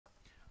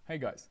Hey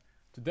guys,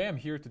 today I'm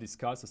here to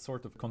discuss a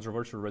sort of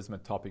controversial resume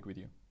topic with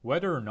you.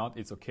 Whether or not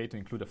it's okay to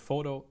include a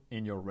photo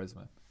in your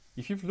resume.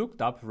 If you've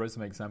looked up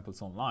resume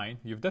examples online,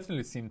 you've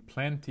definitely seen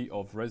plenty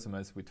of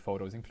resumes with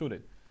photos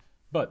included.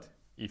 But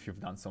if you've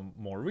done some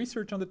more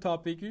research on the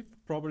topic,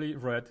 you've probably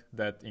read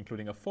that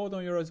including a photo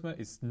on your resume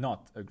is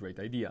not a great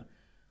idea.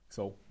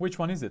 So which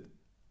one is it?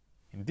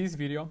 In this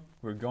video,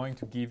 we're going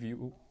to give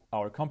you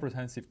our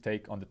comprehensive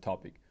take on the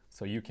topic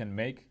so you can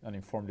make an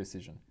informed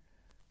decision.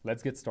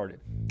 Let's get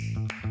started.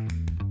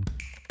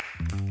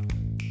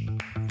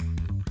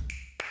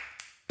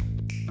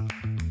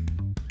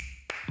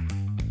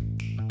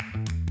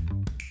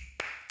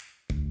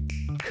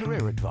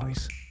 Career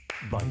advice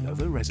by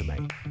Nova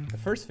Resume. The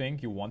first thing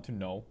you want to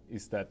know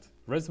is that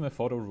resume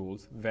photo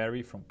rules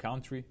vary from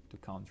country to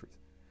country.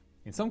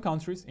 In some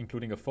countries,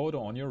 including a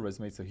photo on your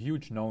resume is a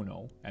huge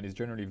no-no and is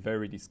generally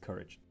very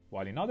discouraged,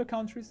 while in other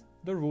countries,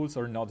 the rules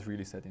are not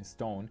really set in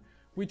stone,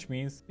 which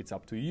means it's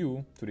up to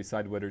you to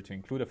decide whether to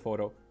include a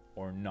photo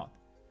or not.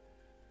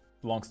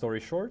 Long story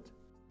short,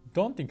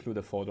 don't include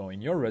a photo in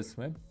your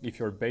resume if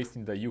you're based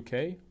in the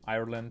UK,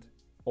 Ireland,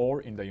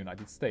 or in the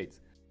United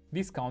States.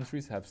 These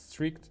countries have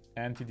strict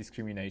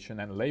anti-discrimination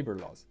and labor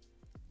laws.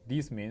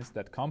 This means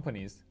that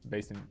companies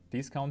based in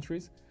these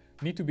countries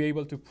need to be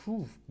able to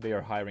prove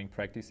their hiring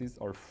practices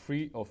are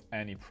free of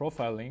any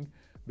profiling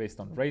based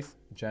on race,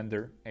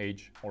 gender,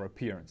 age, or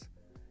appearance.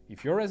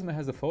 If your resume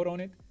has a photo on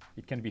it,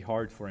 it can be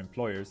hard for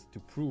employers to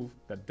prove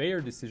that their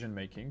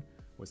decision-making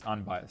was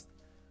unbiased.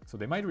 So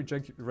they might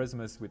reject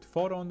resumes with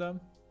photo on them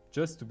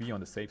just to be on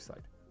the safe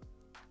side.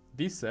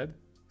 This said,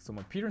 some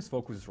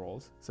appearance-focused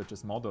roles, such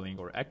as modeling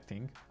or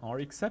acting, are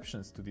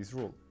exceptions to this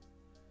rule.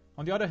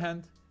 On the other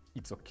hand,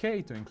 it's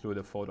okay to include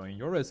a photo in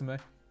your resume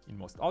in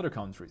most other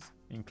countries,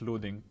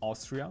 including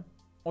Austria,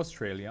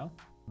 Australia,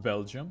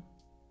 Belgium,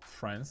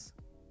 France,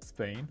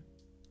 Spain,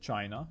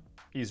 China,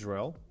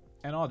 Israel,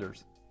 and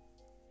others.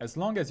 As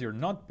long as you're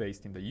not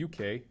based in the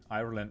UK,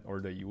 Ireland,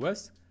 or the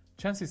US,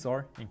 chances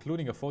are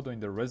including a photo in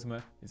the resume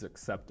is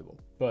acceptable.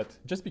 But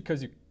just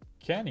because you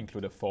can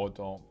include a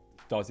photo,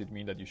 does it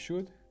mean that you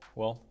should?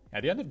 Well,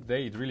 at the end of the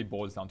day, it really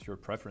boils down to your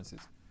preferences.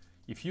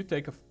 If you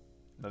think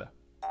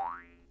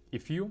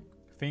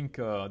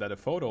that a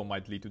photo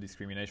might lead to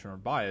discrimination or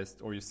bias,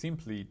 or you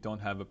simply don't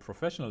have a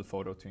professional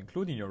photo to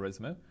include in your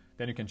resume,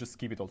 then you can just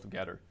skip it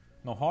altogether.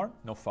 No harm,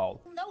 no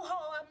foul. No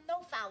harm, no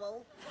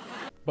foul.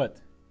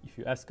 But if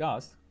you ask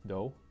us,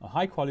 though, a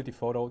high-quality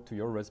photo to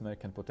your resume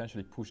can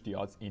potentially push the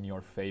odds in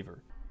your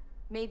favor.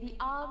 May the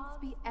odds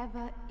be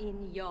ever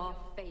in your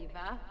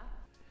favor.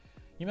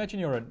 Imagine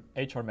you're an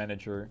HR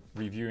manager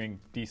reviewing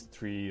these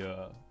three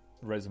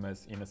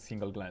resumes in a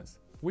single glance.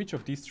 Which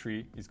of these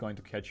three is going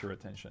to catch your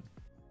attention?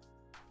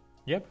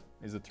 Yep,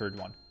 is the third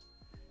one.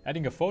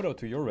 Adding a photo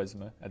to your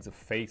resume adds a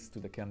face to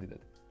the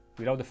candidate.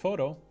 Without the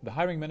photo, the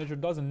hiring manager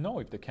doesn't know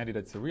if the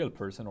candidate's a real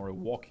person or a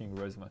walking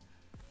resume.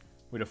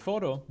 With a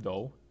photo,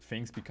 though,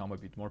 things become a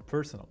bit more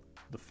personal.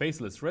 The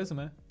faceless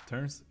resume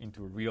turns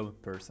into a real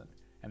person,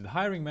 and the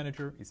hiring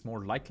manager is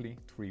more likely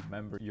to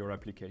remember your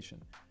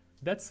application.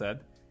 That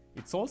said,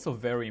 it's also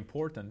very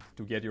important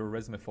to get your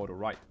resume photo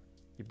right.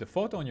 If the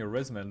photo on your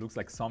resume looks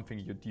like something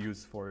you'd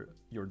use for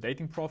your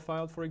dating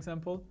profile, for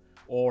example,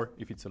 or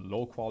if it's a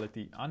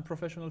low-quality,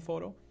 unprofessional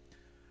photo,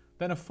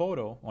 then a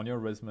photo on your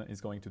resume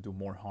is going to do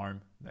more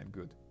harm than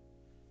good.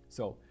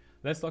 So,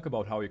 let's talk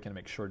about how you can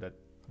make sure that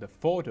the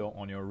photo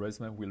on your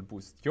resume will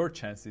boost your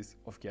chances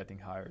of getting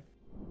hired.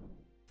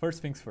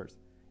 First things first,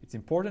 it's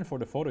important for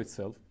the photo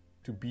itself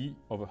to be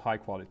of a high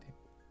quality.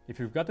 If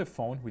you've got a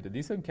phone with a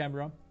decent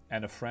camera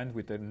and a friend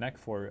with a knack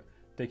for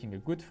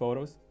taking good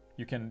photos,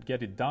 you can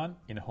get it done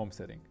in a home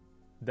setting.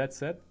 That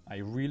said, I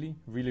really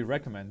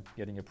recommend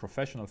getting a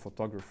professional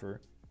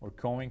photographer or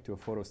going to a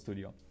photo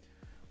studio.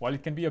 While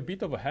it can be a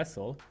bit of a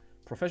hassle,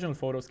 professional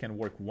photos can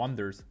work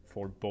wonders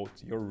for both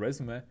your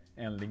resume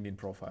and LinkedIn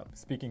profile.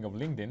 Speaking of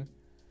LinkedIn,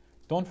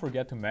 don't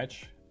forget to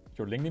match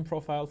your LinkedIn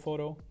profile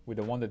photo with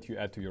the one that you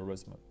add to your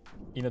resume.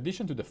 In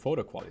addition to the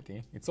photo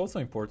quality, it's also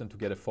important to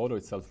get a photo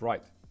itself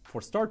right.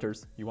 For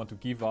starters, you want to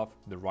give off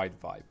the right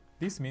vibe.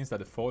 This means that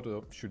the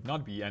photo should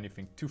not be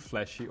anything too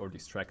flashy or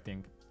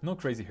distracting, no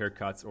crazy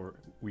haircuts or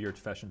weird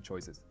fashion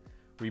choices.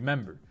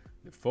 Remember,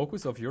 the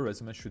focus of your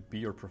resume should be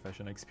your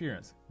professional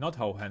experience, not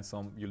how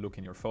handsome you look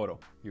in your photo,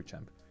 you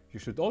champ. You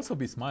should also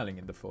be smiling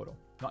in the photo,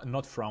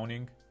 not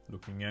frowning,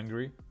 looking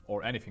angry,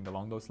 or anything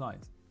along those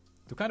lines.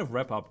 To kind of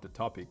wrap up the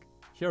topic,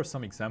 here are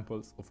some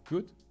examples of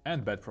good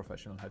and bad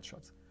professional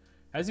headshots.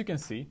 As you can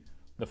see,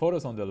 the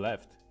photos on the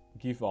left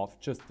give off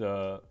just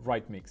the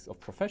right mix of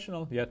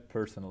professional yet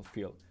personal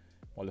feel,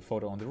 while the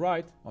photo on the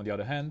right, on the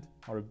other hand,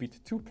 are a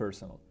bit too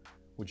personal.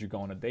 Would you go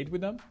on a date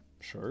with them?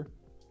 Sure.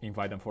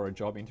 Invite them for a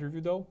job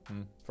interview though?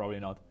 Probably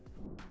not.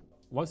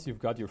 Once you've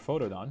got your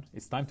photo done,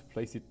 it's time to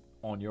place it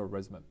on your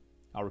resume.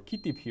 Our key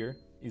tip here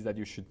is that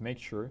you should make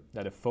sure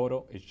that a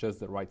photo is just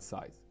the right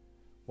size.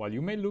 While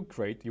you may look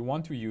great, you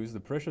want to use the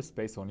precious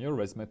space on your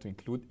resume to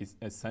include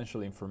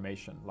essential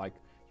information like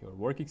your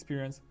work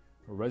experience,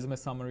 your resume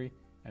summary,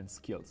 and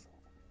skills.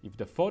 If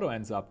the photo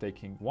ends up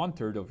taking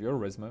 1/3 of your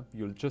resume,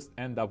 you'll just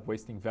end up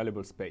wasting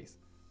valuable space.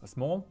 A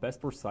small,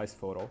 passport-sized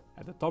photo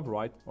at the top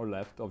right or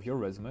left of your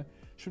resume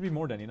should be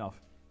more than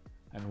enough.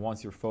 And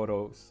once your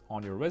photo's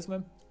on your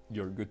resume,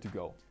 you're good to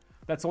go.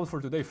 That's all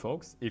for today,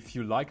 folks. If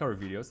you like our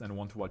videos and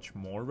want to watch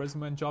more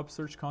resume and job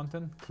search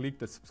content, click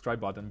the subscribe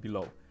button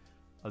below.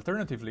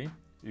 Alternatively,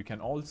 you can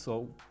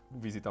also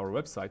visit our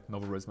website,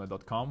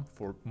 novoresume.com,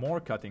 for more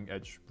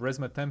cutting-edge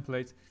resume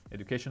templates,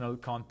 educational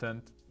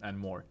content, and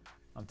more.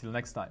 Until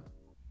next time.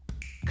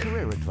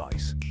 Career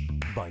advice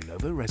by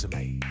Novo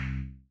Resume.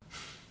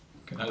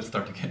 Okay, I'll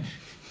start again.